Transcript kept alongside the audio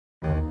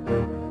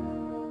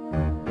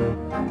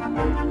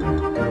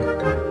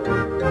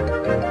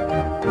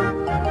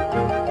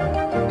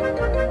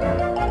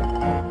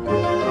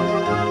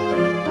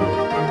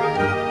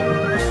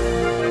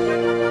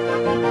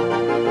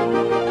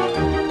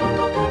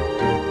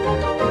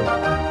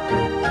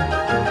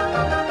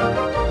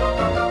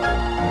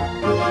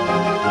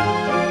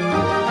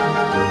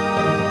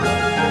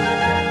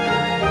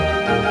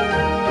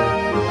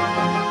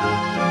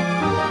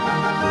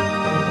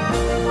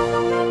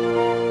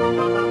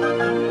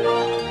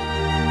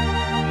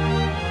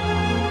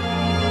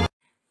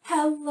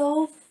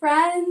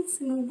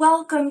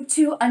welcome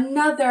to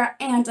another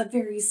and a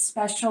very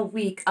special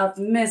week of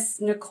Miss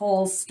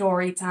Nicole's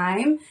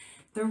Storytime.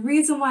 The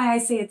reason why I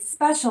say it's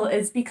special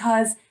is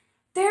because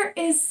there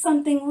is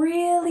something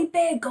really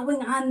big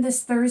going on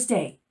this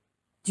Thursday.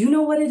 Do you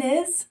know what it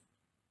is?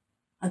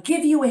 I'll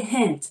give you a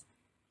hint.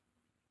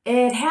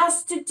 It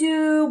has to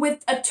do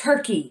with a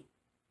turkey.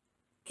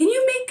 Can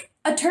you make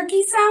a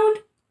turkey sound?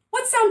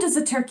 What sound does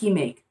a turkey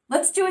make?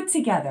 Let's do it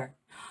together.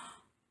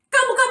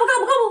 Gobble, gobble,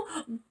 gobble, gobble,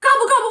 gobble,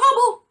 gobble,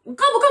 gobble, gobble,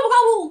 gobble,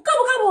 gobble,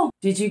 gobble, gobble.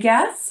 Did you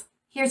guess?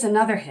 Here's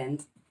another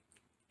hint.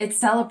 It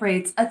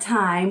celebrates a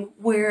time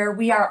where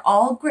we are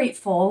all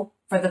grateful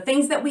for the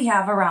things that we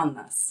have around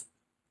us.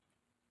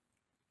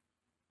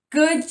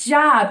 Good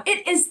job.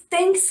 It is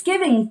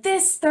Thanksgiving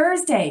this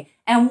Thursday,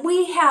 and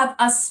we have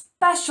a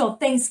special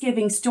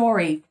Thanksgiving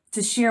story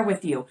to share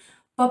with you.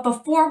 But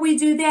before we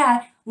do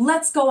that,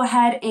 let's go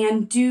ahead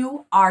and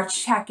do our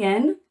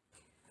check-in.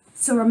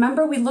 So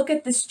remember, we look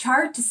at this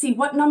chart to see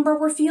what number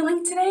we're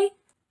feeling today.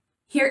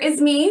 Here is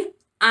me.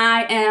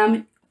 I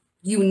am,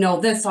 you know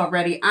this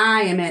already,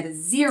 I am at a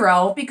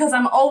 0 because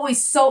I'm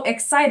always so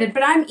excited,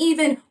 but I'm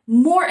even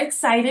more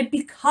excited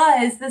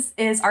because this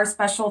is our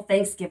special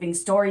Thanksgiving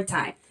story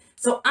time.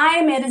 So I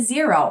am at a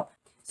 0.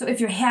 So if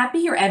you're happy,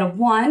 you're at a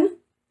 1.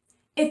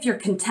 If you're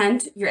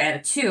content, you're at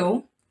a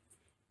 2.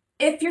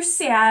 If you're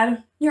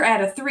sad, you're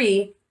at a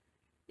 3.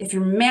 If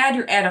you're mad,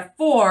 you're at a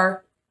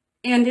 4.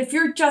 And if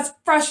you're just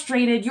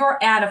frustrated, you're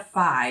at a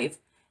 5.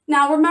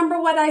 Now,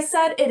 remember what I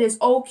said? It is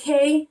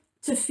okay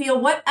to feel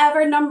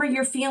whatever number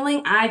you're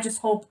feeling. I just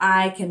hope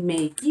I can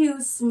make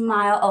you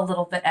smile a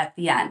little bit at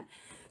the end.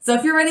 So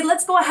if you're ready,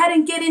 let's go ahead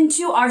and get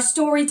into our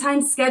story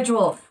time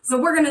schedule.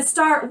 So we're going to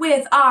start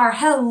with our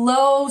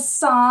hello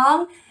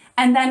song.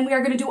 And then we are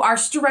going to do our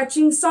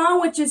stretching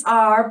song, which is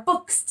our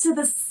books to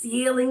the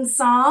ceiling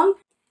song.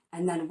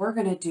 And then we're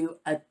going to do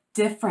a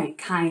different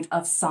kind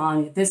of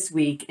song this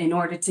week in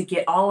order to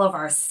get all of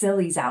our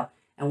sillies out.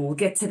 And we'll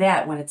get to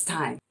that when it's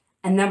time.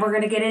 And then we're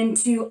going to get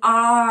into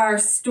our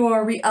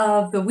story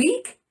of the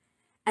week.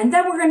 And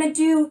then we're going to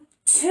do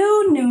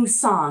 2 new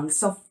songs.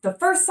 So the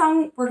first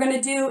song we're going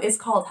to do is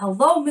called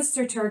Hello,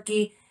 Mr.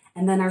 Turkey.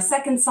 And then our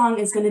second song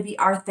is going to be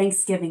our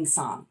Thanksgiving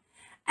song.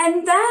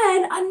 And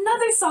then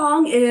another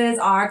song is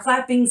our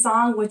clapping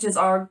song, which is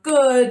our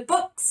good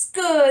books,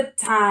 good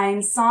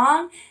time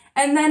song.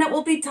 And then it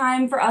will be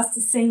time for us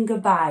to sing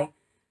goodbye.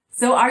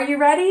 So are you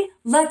ready?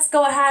 Let's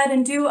go ahead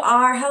and do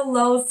our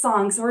hello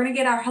song. So we're going to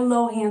get our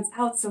hello hands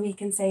out so we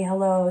can say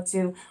hello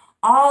to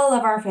all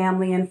of our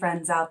family and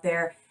friends out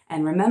there.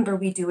 And remember,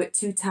 we do it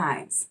 2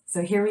 times.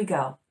 So here we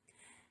go.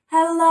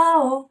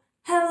 Hello,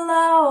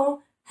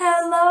 hello,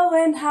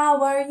 hello, and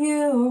how are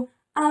you?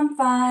 I'm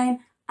fine,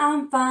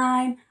 I'm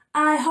fine.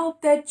 I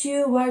hope that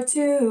you are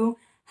too.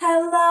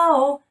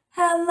 Hello,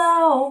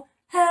 hello,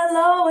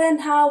 hello,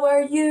 and how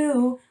are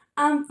you?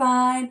 I'm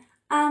fine,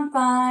 I'm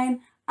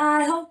fine.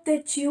 I hope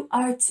that you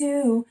are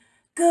too.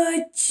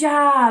 Good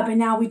job. And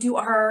now we do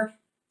our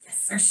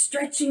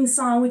stretching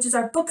song, which is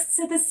our books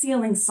to the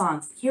ceiling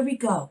song. Here we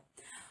go.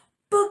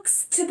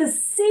 Books to the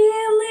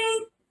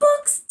ceiling,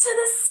 books to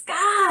the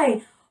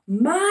sky.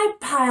 My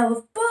pile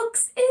of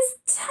books is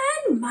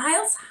 10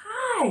 miles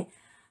high.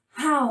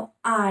 How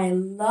I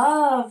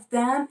love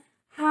them,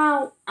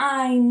 how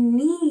I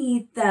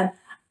need them.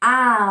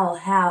 I'll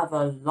have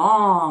a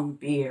long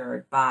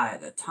beard by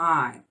the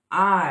time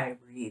I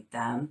read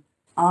them.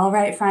 All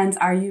right, friends,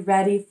 are you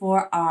ready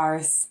for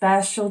our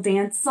special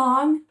dance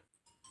song?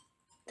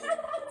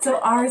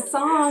 So our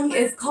song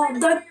is called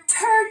the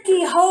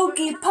Turkey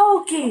Hokey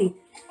Pokey.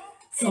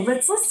 So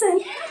let's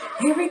listen.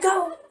 Here we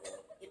go.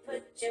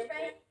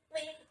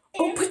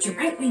 Oh, put your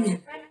right wing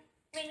in.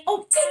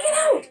 Oh, take it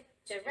out.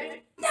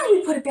 Now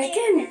we put it back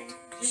in.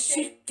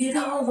 Shake it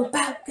all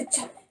about. Good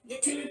job. You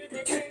do the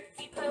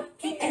turkey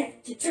pokey and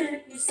you turn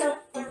yourself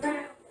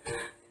around.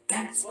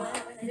 That's what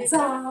it's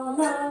all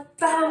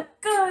about.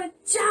 Good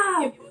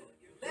job.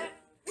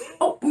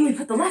 Oh, when we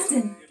put the left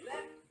in,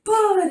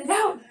 put it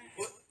out.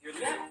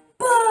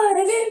 Put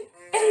it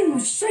in and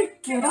we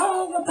shake it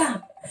all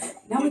about.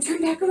 Now we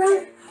turn back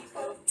around.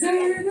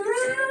 Turn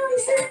around,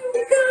 here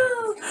we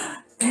go.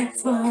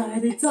 That's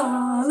what it's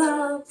all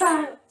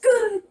about.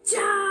 Good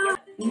job.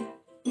 You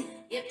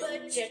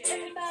put your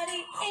turkey body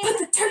in. Put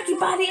the turkey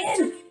body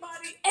in.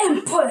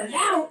 And put it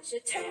out.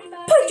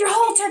 Put your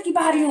whole turkey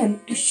body in.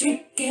 And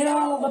shake it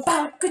all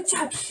about. Good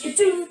job. You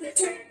do the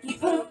turkey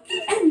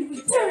pokey and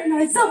we turn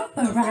ourselves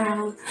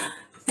around.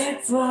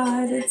 That's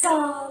what it's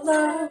all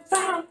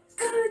about.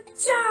 Good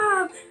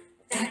job.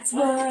 That's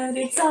what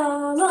it's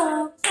all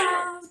about.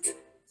 Good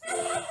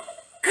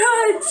job.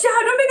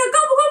 Now make a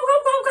gobble, gobble,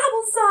 gobble,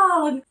 gobble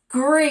song.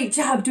 Great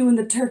job doing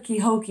the turkey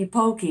hokey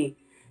pokey.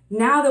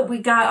 Now that we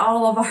got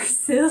all of our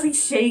silly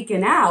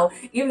shaken out,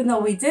 even though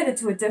we did it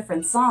to a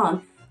different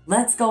song,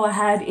 let's go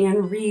ahead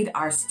and read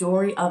our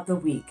story of the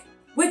week,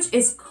 which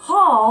is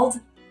called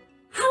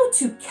How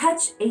to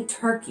Catch a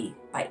Turkey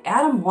by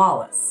Adam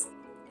Wallace.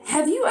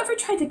 Have you ever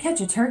tried to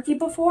catch a turkey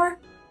before?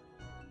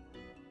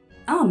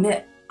 I'll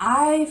admit,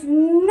 I've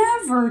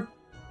never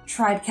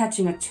tried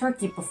catching a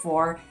turkey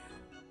before,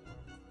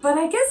 but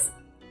I guess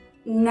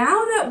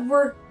now that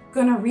we're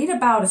gonna read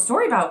about a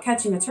story about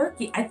catching a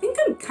turkey, I think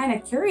I'm kind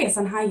of curious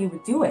on how you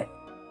would do it.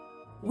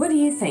 What do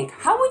you think?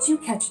 How would you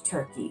catch a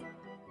turkey?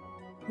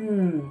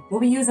 Will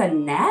we use a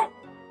net?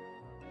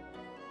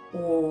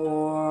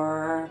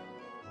 Or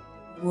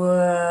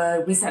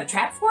would we set a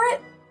trap for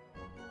it?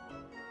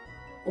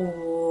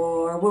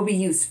 Or would we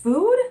use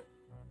food?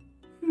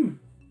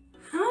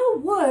 How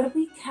would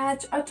we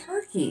catch a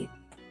turkey?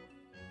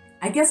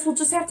 I guess we'll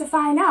just have to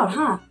find out,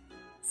 huh?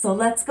 So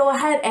let's go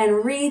ahead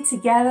and read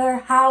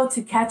together how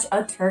to catch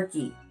a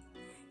turkey.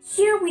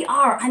 Here we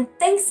are on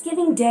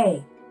Thanksgiving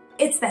Day.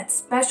 It's that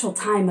special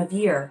time of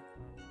year.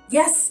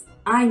 Yes,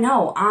 I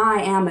know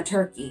I am a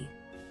turkey.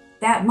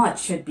 That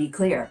much should be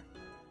clear.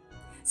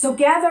 So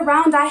gather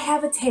round, I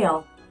have a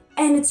tale,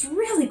 and it's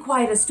really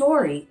quite a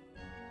story.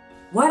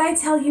 What I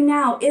tell you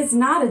now is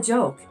not a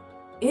joke.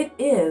 It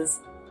is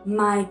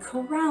my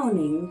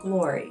crowning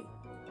glory.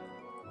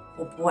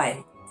 Oh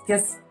boy,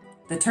 guess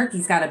the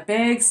turkey's got a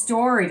big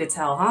story to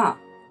tell, huh?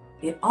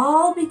 It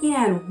all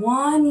began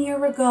 1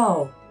 year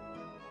ago.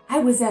 I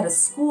was at a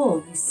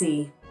school, you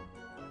see.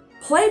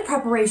 Play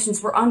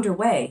preparations were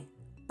underway,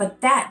 but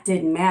that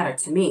didn't matter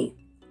to me.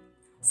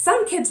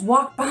 Some kids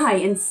walked by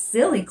in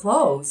silly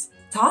clothes,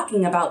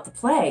 talking about the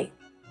play.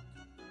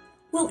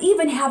 We'll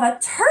even have a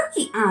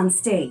turkey on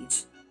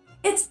stage.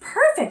 It's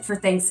perfect for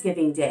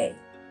Thanksgiving Day.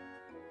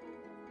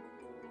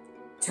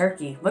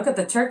 Turkey, look at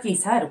the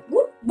turkey's head.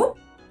 Whoop, whoop.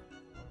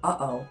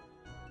 Uh-oh.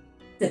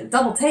 Did a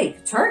double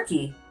take.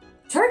 Turkey?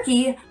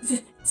 Turkey?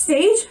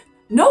 Stage?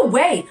 No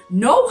way.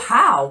 No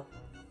how.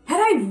 Had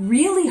I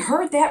really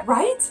heard that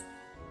right?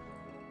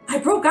 I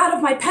broke out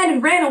of my pen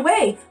and ran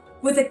away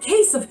with a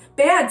case of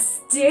bad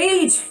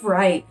stage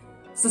fright.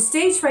 So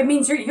stage fright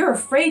means you're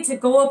afraid to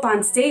go up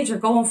on stage or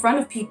go in front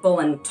of people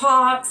and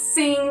talk,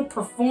 sing,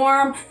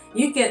 perform.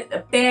 You get a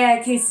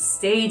bad case of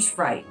stage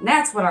fright. And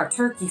that's what our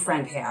turkey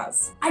friend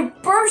has. I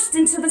burst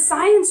into the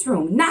science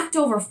room, knocked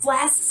over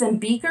flasks and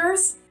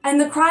beakers, and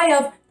the cry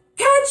of,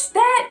 "Catch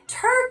that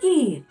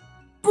turkey!"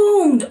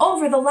 boomed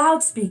over the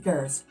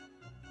loudspeakers.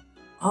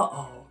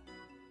 Uh-oh.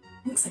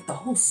 Looks like the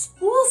whole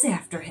school's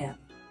after him.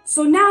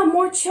 So now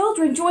more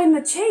children join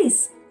the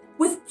chase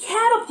with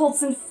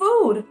catapults and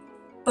food.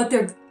 But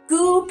their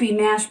goopy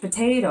mashed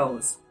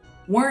potatoes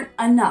weren't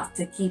enough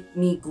to keep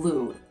me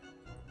glued.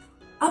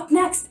 Up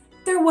next,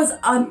 there was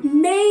a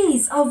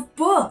maze of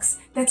books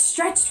that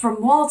stretched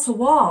from wall to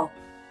wall.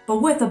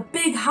 But with a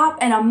big hop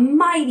and a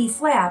mighty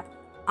flap,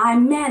 I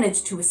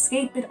managed to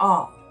escape it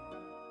all.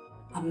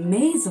 A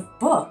maze of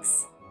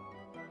books?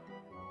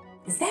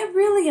 Is that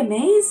really a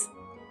maze?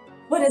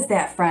 What is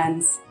that,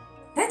 friends?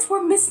 That's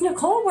where Miss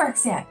Nicole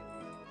works at.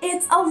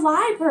 It's a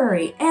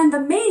library, and the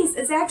maze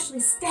is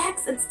actually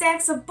stacks and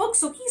stacks of books,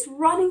 so he's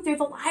running through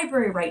the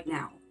library right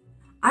now.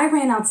 I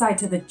ran outside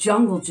to the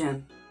jungle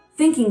gym,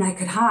 thinking I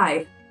could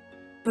hide,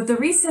 but the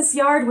recess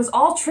yard was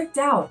all tricked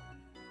out.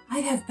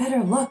 I'd have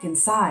better luck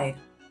inside.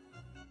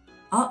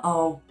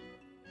 Uh-oh.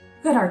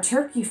 Look at our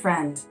turkey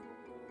friend.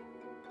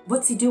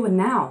 What's he doing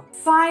now?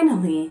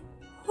 Finally,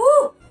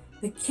 whew,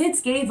 the kids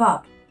gave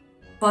up,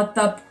 but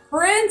the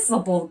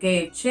principal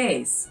gave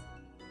chase.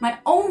 My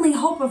only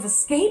hope of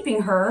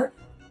escaping her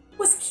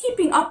was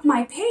keeping up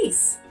my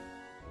pace.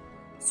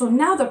 So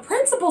now the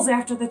principal's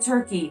after the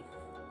turkey.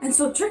 And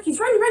so turkeys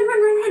run, run,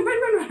 run, run, run,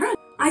 run, run, run.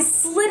 I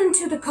slid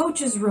into the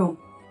coach's room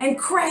and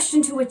crashed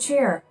into a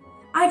chair.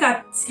 I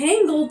got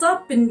tangled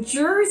up in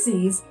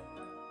jerseys,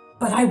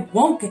 but I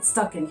won't get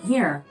stuck in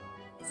here.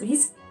 So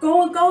he's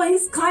going,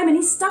 he's climbing,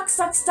 he's stuck,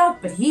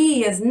 but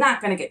he is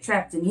not gonna get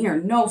trapped in here,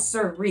 no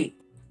sirree.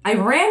 I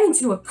ran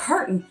into a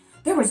curtain.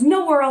 There was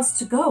nowhere else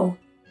to go.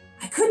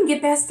 I couldn't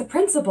get past the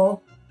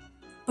principal,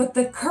 but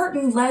the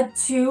curtain led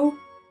to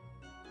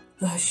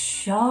the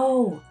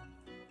show.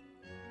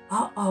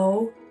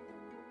 Uh-oh.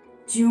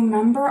 Do you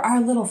remember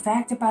our little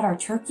fact about our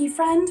turkey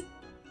friend?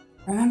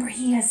 Remember,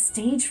 he has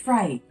stage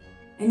fright,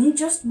 and he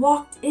just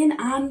walked in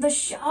on the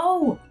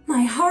show.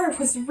 My heart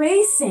was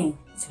racing.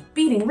 It was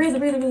beating really,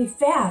 really, really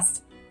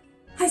fast.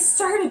 I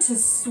started to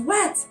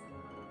sweat.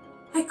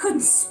 I couldn't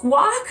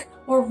squawk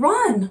or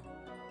run.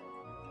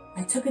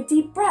 I took a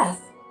deep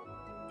breath.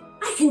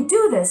 I can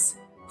do this.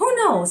 Who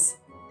knows?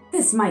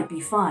 This might be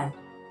fun.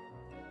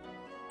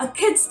 A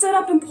kid stood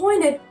up and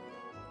pointed.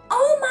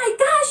 Oh my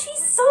gosh,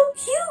 he's so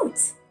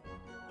cute.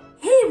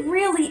 He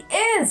really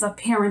is, a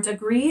parent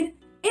agreed,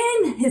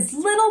 in his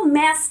little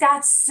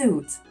mascot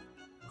suit.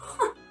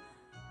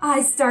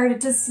 I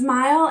started to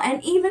smile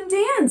and even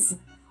dance.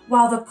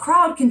 While the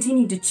crowd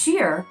continued to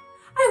cheer,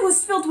 I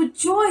was filled with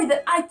joy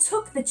that I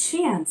took the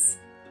chance.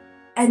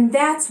 And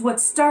that's what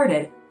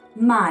started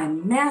my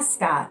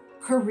mascot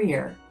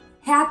career.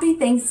 Happy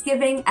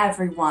Thanksgiving,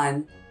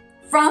 everyone.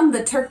 From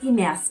the turkey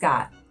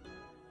mascot.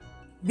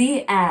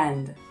 The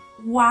end.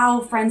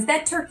 Wow, friends,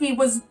 that turkey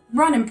was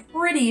running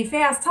pretty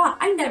fast, huh?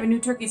 I never knew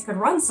turkeys could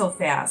run so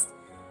fast.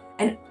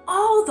 And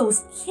all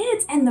those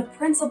kids and the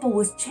principal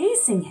was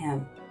chasing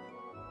him.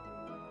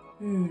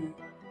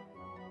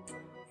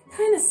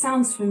 Kind of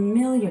sounds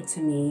familiar to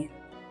me.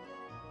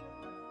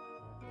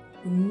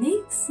 It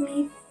makes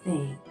me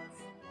think.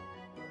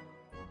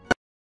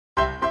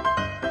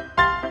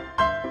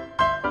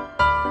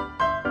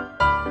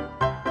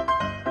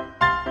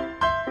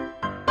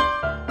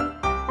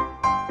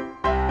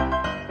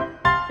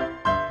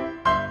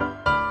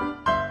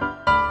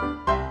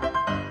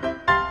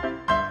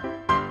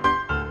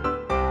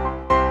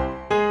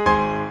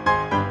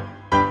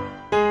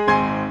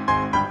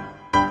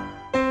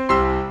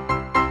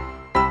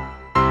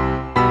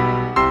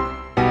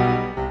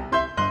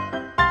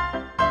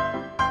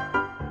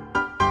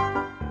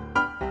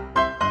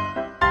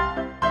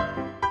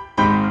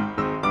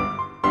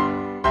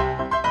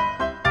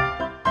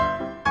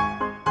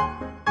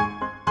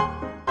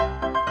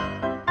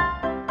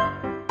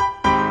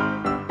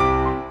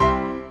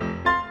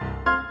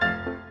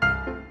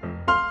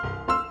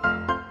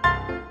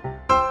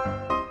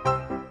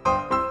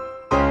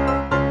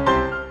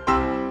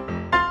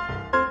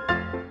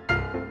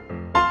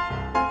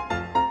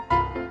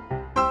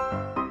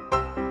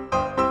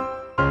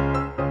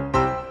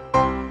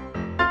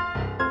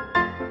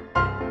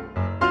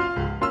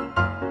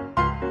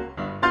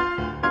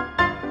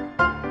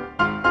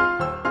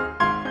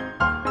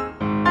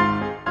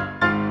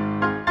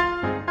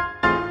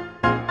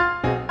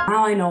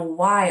 Now I know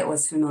why it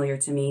was familiar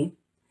to me.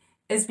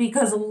 Is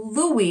because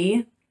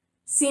Louie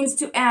seems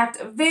to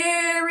act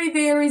very,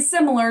 very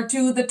similar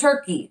to the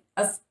turkey,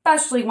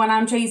 especially when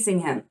I'm chasing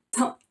him.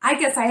 So I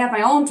guess I have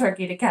my own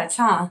turkey to catch,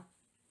 huh?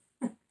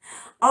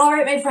 All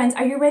right, my friends,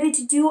 are you ready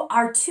to do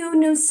our 2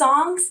 new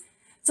songs?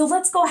 So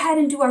let's go ahead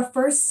and do our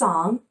first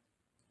song,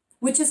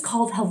 which is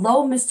called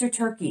Hello, Mr.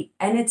 Turkey.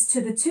 And it's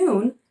to the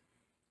tune,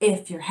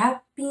 if you're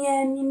happy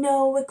and you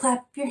know it,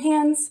 clap your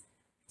hands.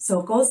 So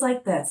it goes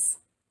like this.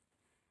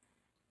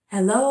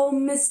 Hello,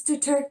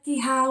 Mr. Turkey,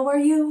 how are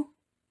you?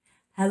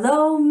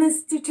 Hello,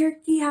 Mr.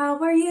 Turkey, how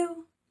are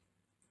you?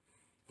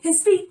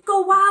 His feet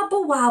go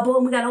wobble, wobble,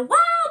 and we gotta wobble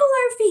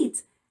our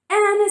feet.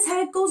 And his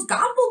head goes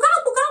gobble,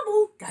 gobble,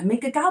 gobble. Gotta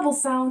make a gobble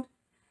sound.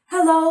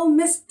 Hello,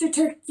 Mr.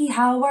 Turkey,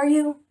 how are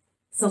you?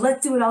 So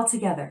let's do it all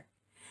together.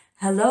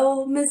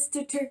 Hello,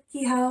 Mr.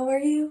 Turkey, how are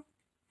you?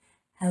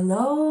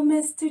 Hello,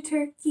 Mr.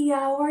 Turkey,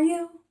 how are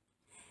you?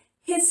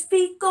 His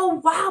feet go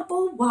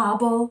wobble,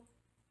 wobble,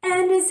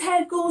 and his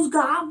head goes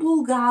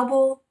gobble,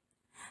 gobble.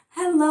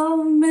 Hello,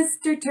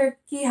 Mr.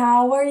 Turkey,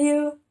 how are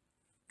you?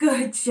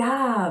 Good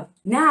job.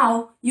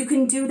 Now you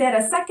can do that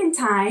a second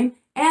time,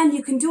 and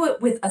you can do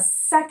it with a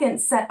second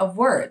set of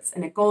words,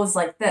 and it goes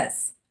like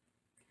this.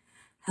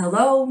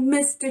 Hello,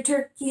 Mr.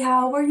 Turkey,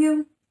 how are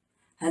you?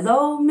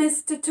 Hello,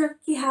 Mr.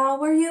 Turkey, how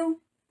are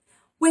you?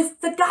 With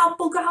the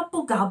gobble,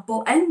 gobble,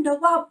 gobble, and a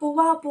wobble,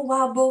 wobble,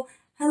 wobble.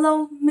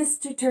 Hello,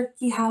 Mr.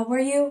 Turkey, how are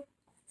you?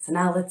 So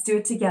now let's do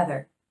it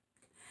together.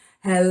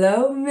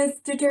 Hello,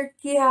 Mr.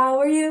 Turkey, how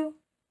are you?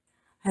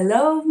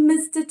 Hello,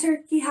 Mr.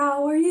 Turkey,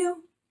 how are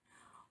you?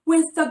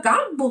 With a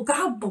gobble,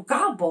 gobble,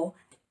 gobble,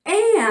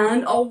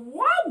 and a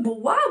wobble,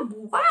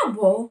 wobble,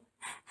 wobble.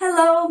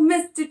 Hello,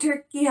 Mr.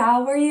 Turkey,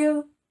 how are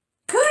you?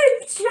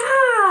 Good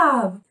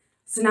job!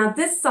 So now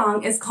this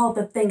song is called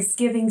the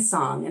Thanksgiving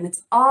song, and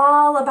it's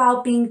all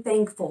about being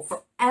thankful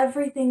for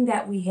everything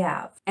that we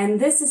have. And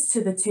this is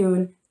to the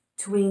tune,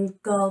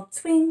 Twinkle,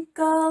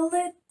 Twinkle,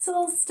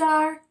 Little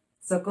Star.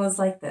 So it goes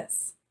like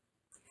this.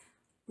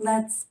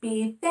 Let's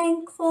be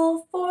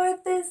thankful for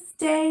this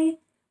day,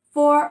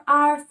 for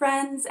our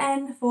friends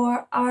and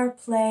for our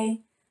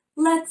play.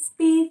 Let's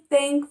be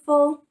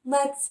thankful,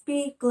 let's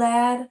be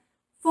glad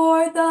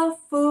for the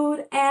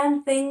food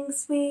and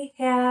things we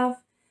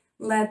have.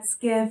 Let's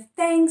give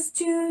thanks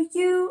to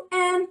you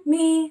and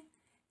me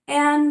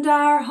and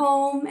our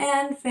home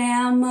and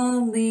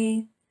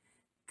family.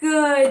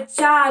 Good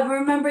job.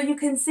 Remember, you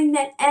can sing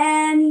that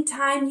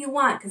anytime you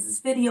want because this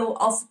video will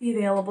also be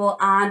available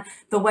on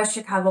the West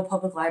Chicago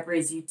Public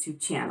Library's YouTube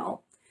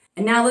channel.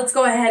 And now let's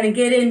go ahead and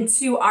get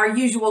into our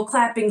usual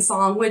clapping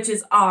song, which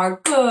is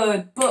our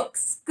Good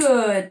Books,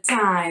 Good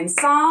Time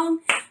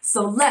song.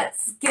 So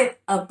let's get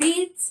a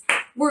beat.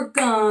 We're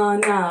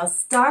gonna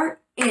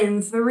start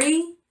in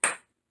 3,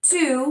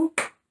 2,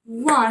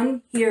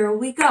 1, here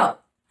we go.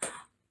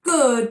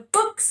 Good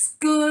books,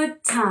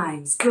 good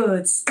times,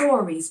 good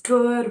stories,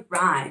 good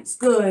rhymes,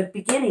 good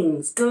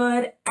beginnings,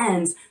 good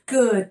ends,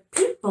 good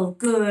people,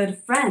 good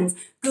friends,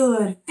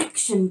 good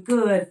fiction,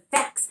 good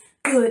facts,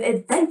 good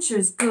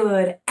adventures,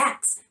 good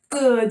acts,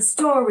 good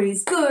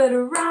stories, good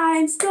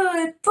rhymes,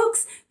 good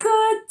books,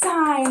 good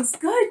times.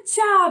 Good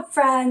job,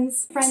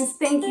 friends. Friends,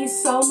 thank you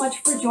so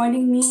much for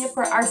joining me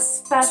for our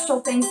special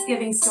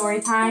Thanksgiving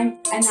story time.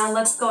 And now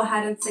let's go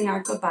ahead and sing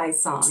our goodbye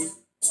song.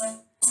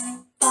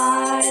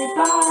 Bye,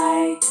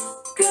 bye,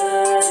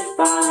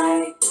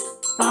 goodbye.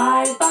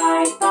 Bye,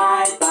 bye,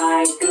 bye,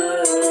 bye,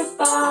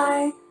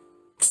 goodbye.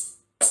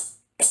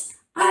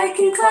 I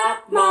can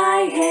clap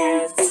my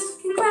hands,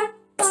 we can clap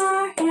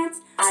our hands.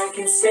 I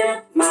can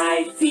stamp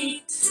my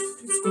feet,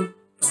 stamp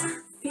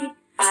our feet.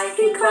 I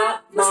can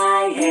clap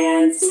my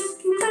hands,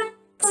 we can clap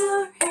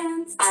our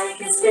hands. I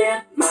can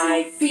stamp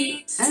my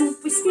feet, and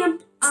we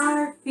stamp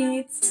our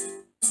feet.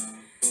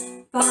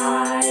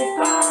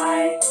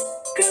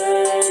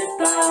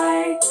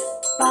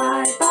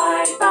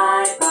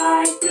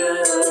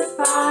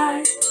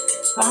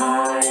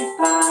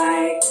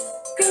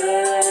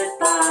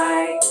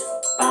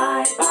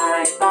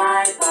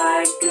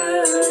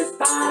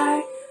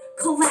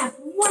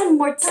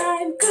 more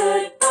time,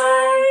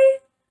 goodbye.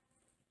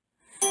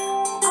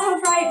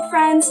 All right,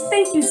 friends,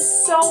 thank you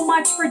so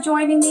much for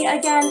joining me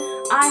again.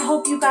 I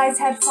hope you guys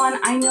had fun.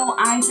 I know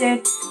I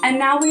did. And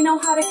now we know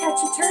how to catch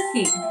a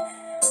turkey.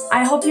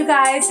 I hope you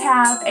guys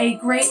have a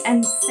great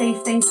and safe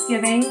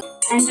Thanksgiving.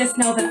 And just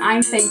know that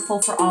I'm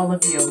thankful for all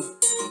of you.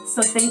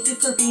 So thank you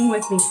for being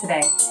with me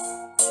today.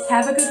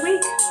 Have a good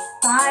week.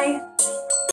 Bye.